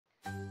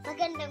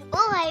Magandang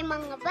buhay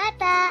mga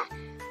bata!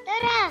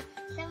 Tara,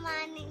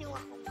 samahan ninyo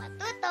akong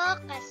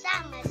matuto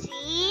kasama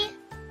si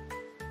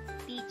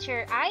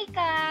Teacher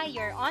Aika,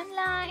 your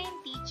online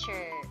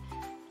teacher.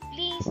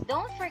 Please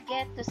don't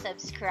forget to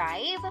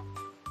subscribe,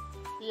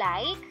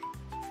 like,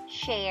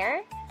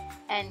 share,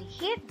 and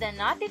hit the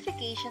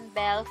notification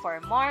bell for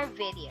more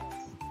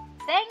videos.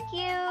 Thank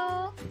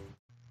you!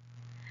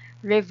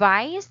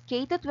 Revised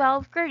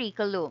K-12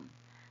 Curriculum,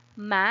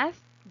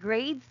 Math,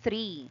 Grade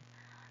 3.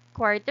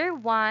 Quarter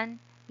 1,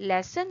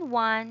 Lesson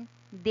 1,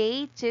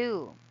 Day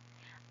 2.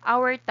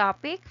 Our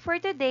topic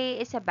for today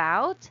is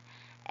about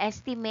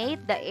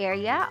estimate the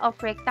area of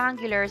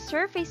rectangular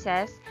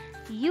surfaces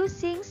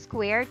using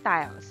square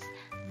tiles.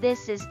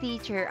 This is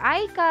Teacher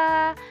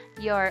Aika,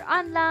 your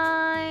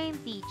online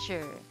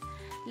teacher.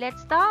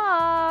 Let's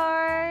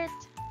start!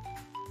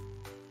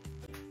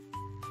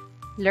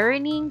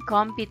 Learning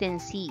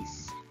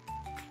competencies.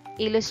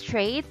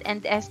 Illustrate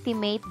and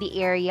estimate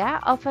the area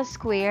of a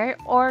square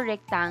or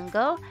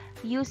rectangle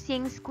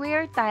using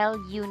square tile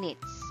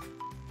units.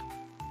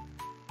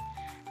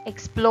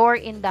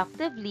 Explore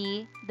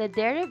inductively the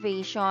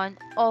derivation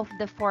of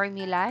the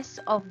formulas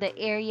of the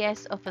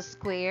areas of a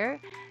square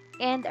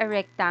and a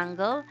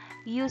rectangle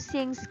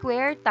using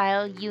square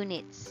tile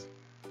units.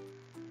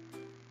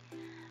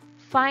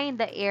 Find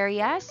the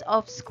areas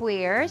of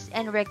squares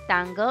and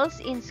rectangles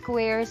in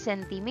square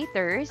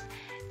centimeters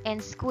and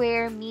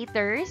square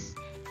meters,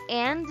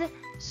 and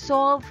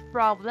solve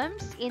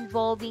problems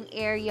involving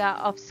area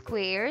of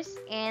squares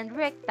and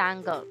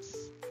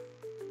rectangles.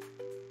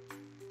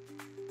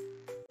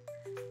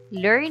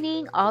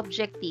 Learning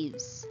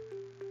objectives.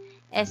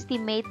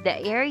 Estimate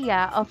the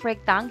area of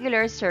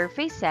rectangular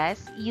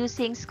surfaces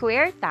using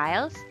square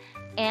tiles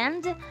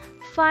and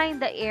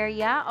find the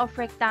area of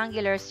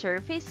rectangular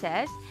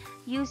surfaces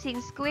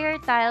using square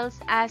tiles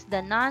as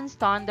the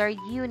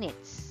non-standard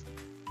units.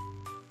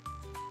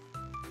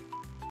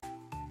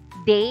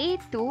 Day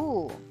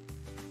 2.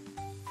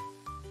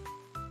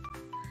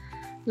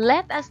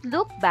 Let us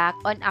look back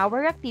on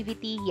our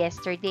activity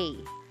yesterday.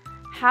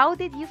 How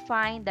did you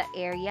find the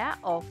area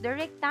of the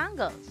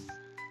rectangles?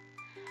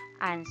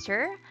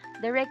 Answer: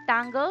 the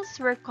rectangles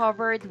were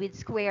covered with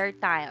square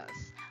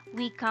tiles.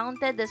 We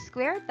counted the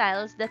square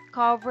tiles that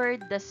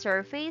covered the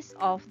surface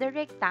of the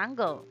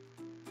rectangle.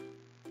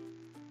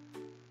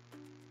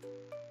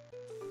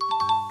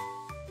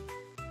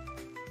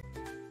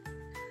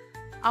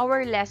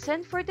 Our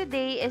lesson for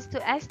today is to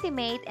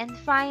estimate and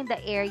find the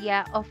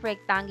area of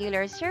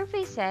rectangular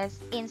surfaces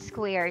in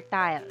square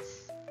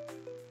tiles.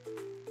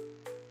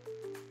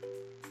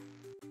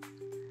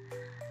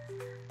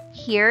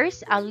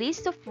 Here's a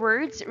list of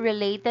words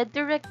related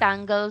to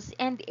rectangles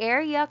and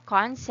area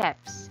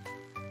concepts.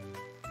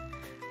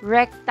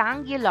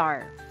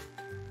 Rectangular,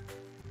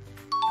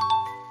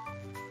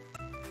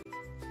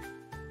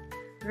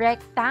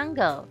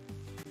 rectangle,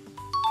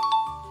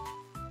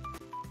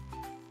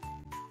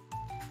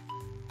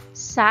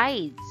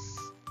 sides,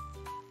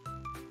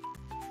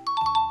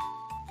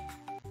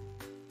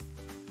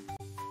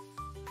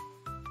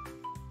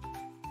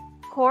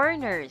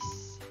 corners,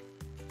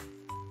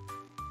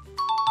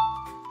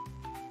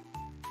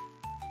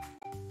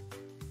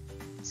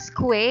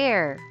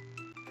 square,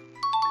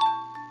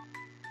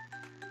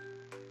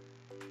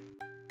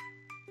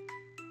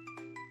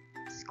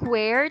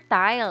 square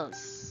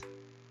tiles,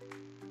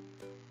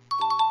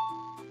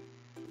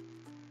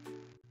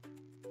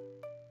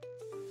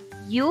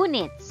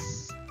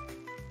 units,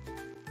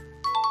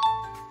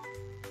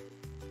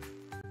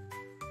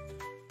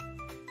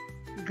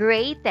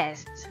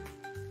 greatest,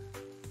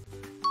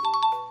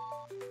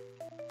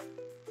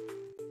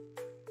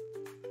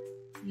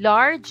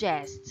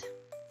 largest,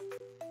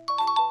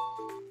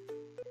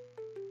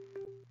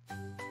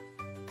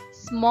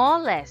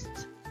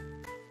 smallest,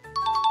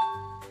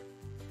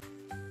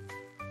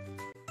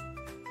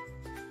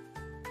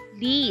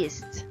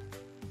 least,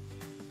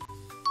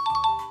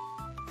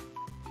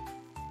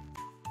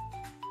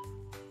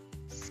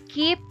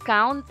 keep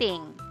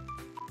counting,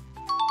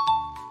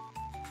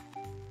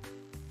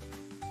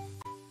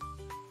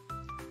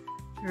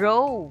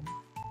 row,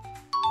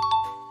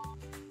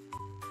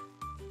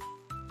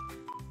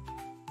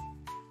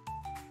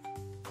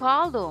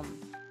 column,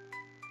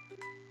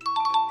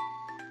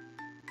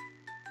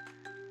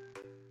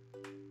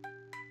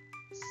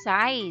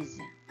 size,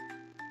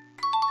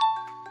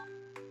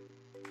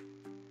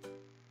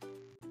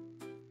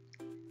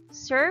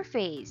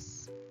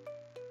 surface,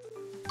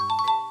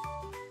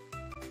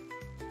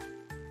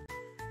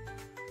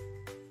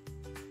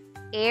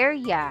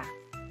 area,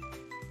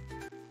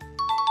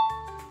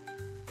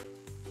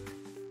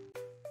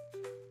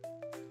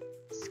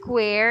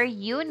 square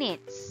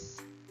units,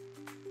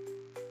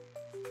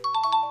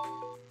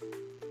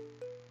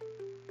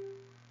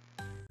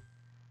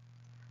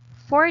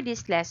 For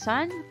this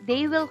lesson,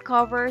 they will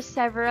cover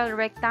several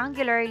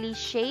rectangularly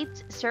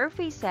shaped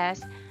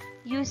surfaces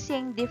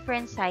using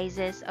different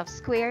sizes of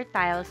square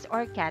tiles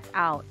or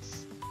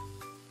cutouts.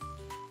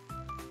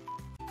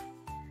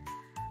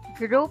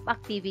 Group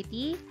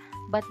activity: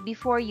 But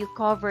before you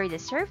cover the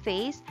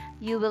surface,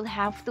 you will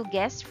have to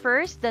guess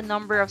first the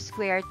number of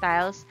square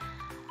tiles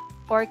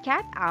or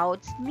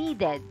cutouts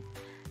needed.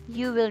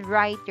 You will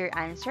write your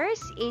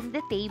answers in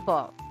the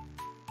table.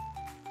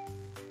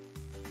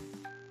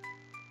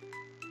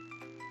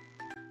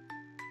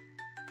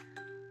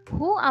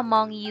 Who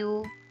among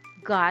you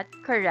got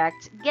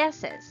correct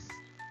guesses?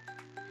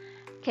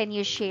 Can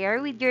you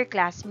share with your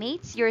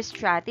classmates your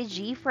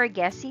strategy for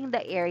guessing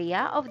the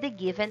area of the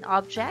given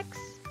objects?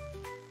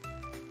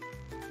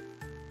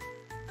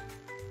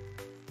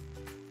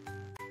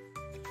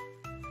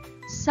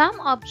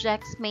 Some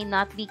objects may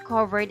not be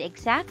covered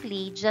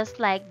exactly, just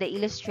like the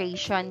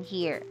illustration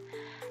here.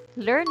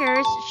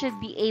 Learners should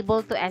be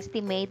able to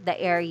estimate the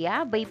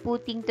area by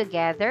putting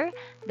together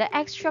the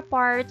extra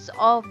parts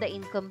of the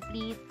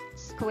incomplete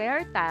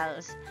square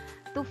tiles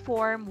to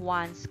form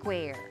one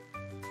square.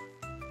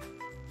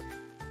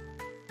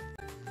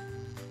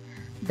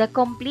 The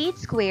complete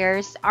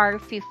squares are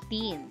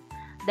 15.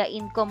 The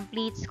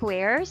incomplete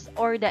squares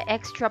or the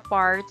extra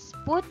parts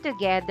put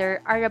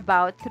together are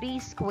about 3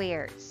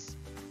 squares.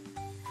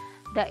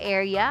 The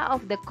area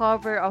of the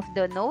cover of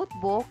the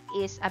notebook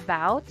is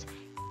about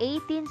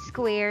 18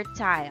 square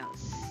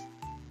tiles.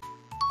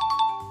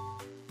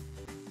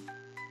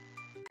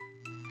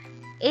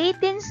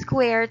 18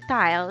 square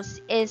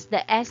tiles is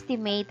the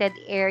estimated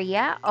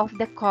area of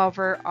the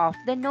cover of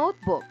the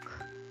notebook.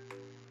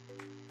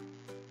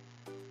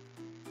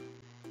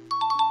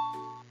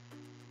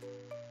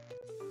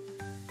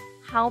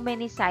 How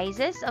many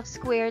sizes of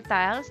square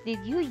tiles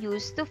did you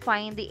use to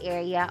find the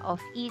area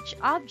of each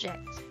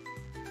object?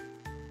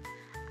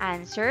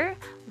 Answer: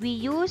 we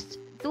used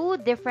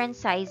 2 different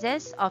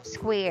sizes of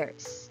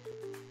squares.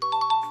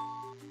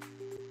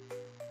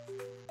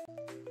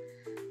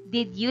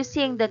 Did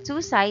using the 2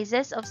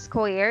 sizes of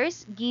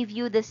squares give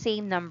you the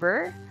same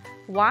number?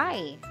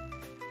 Why?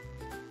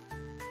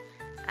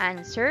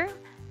 Answer: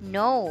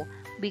 no,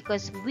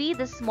 because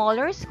with the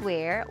smaller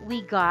square,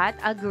 we got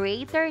a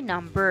greater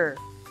number.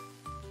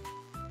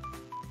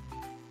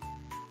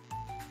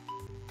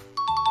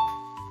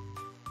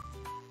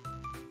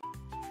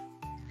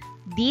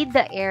 Did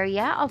the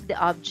area of the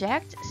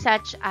object,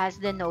 such as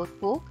the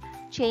notebook,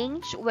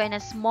 change when a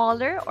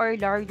smaller or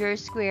larger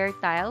square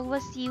tile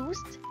was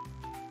used?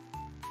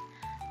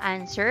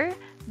 Answer: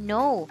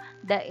 no,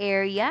 the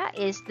area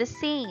is the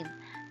same.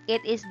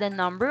 It is the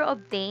number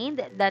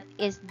obtained that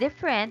is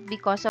different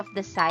because of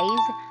the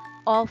size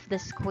of the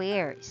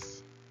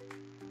squares.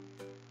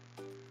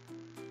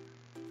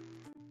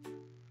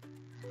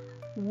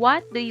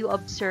 What do you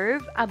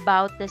observe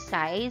about the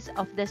size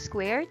of the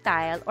square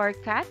tile or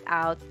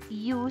cutout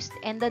used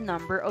and the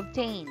number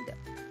obtained?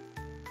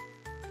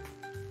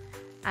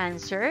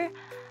 Answer: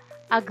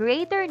 a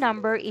greater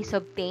number is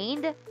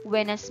obtained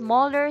when a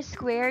smaller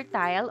square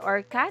tile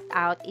or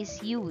cutout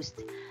is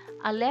used.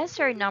 A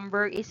lesser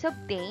number is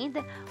obtained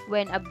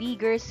when a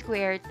bigger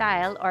square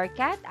tile or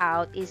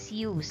cutout is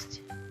used.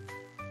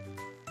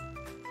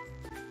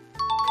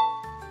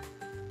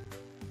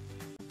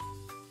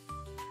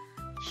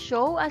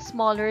 Show a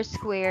smaller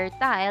square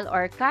tile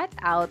or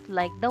cutout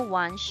like the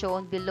one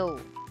shown below.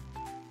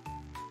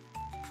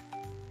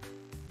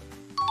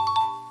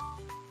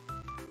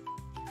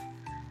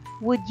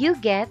 Would you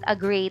get a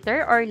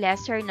greater or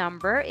lesser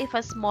number if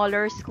a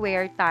smaller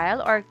square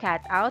tile or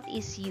cutout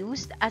is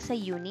used as a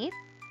unit?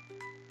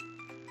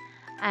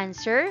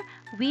 Answer: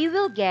 we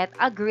will get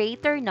a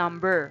greater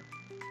number.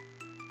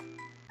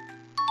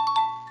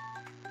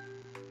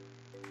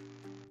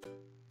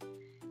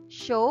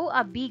 Show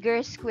a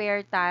bigger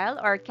square tile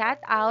or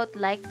cutout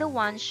like the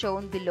one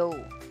shown below.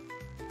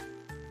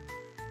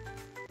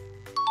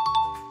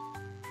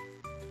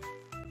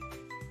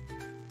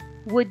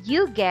 Would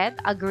you get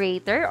a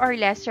greater or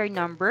lesser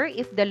number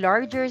if the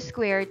larger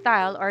square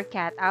tile or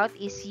cutout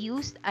is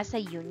used as a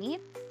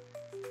unit?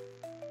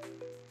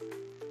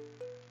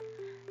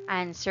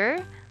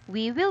 Answer: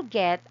 we will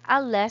get a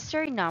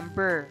lesser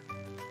number.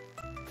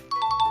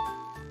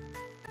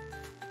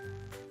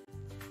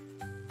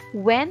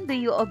 When do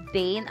you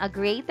obtain a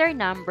greater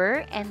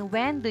number and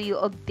when do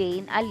you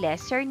obtain a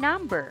lesser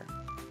number?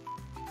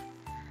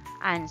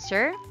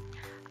 Answer: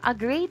 a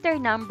greater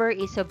number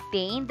is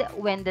obtained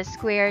when the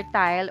square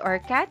tile or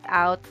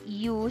cutout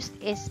used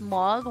is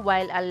small,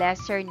 while a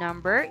lesser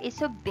number is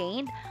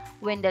obtained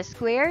when the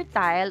square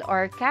tile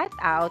or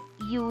cutout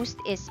used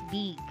is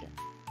big.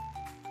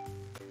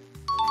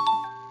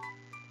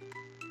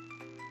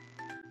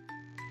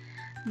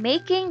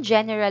 Making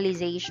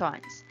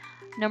generalizations.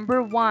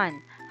 Number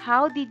 1.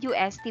 How did you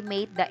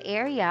estimate the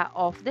area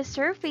of the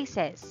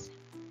surfaces?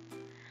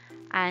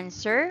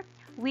 Answer: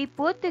 we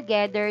put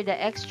together the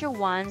extra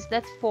ones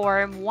that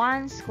form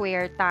one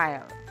square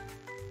tile.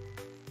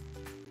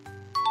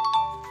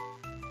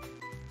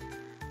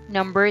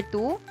 Number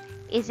 2.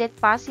 Is it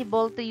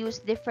possible to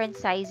use different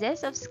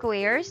sizes of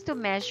squares to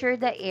measure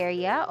the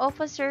area of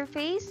a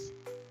surface?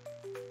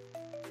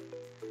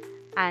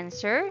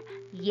 Answer: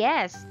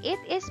 yes, it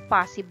is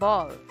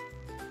possible.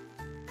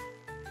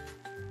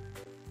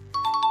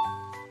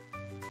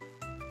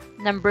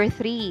 Number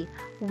 3.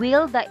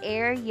 Will the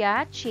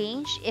area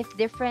change if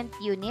different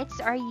units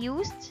are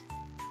used?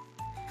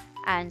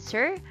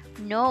 Answer,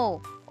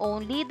 no,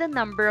 only the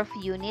number of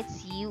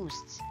units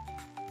used.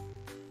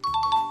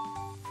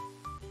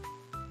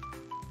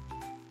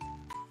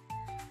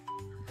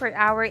 For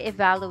our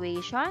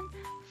evaluation,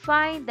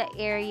 find the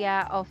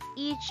area of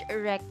each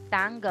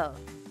rectangle.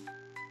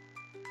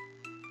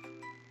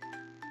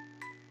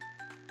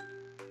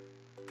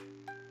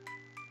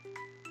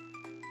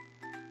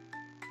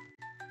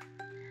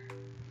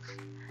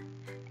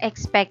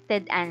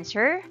 Expected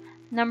answer,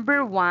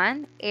 number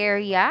 1,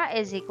 area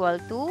is equal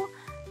to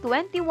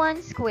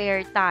 21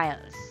 square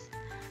tiles.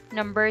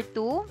 Number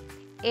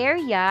 2,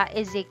 area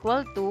is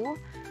equal to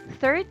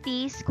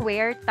 30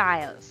 square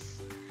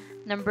tiles.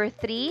 Number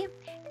 3,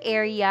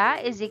 area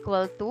is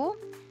equal to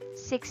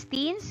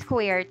 16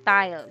 square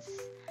tiles.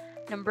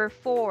 Number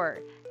 4,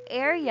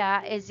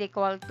 area is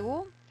equal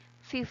to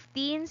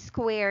 15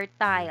 square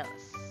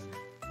tiles.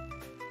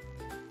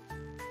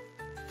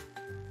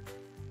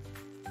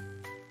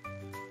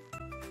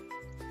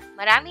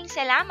 Maraming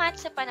salamat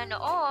sa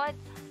panonood.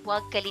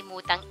 Huwag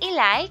kalimutang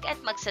i-like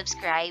at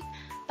mag-subscribe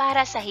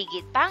para sa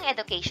higit pang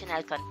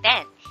educational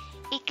content.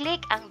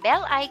 I-click ang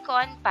bell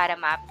icon para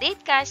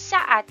ma-update ka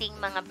sa ating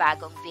mga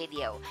bagong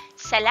video.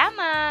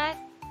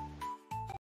 Salamat!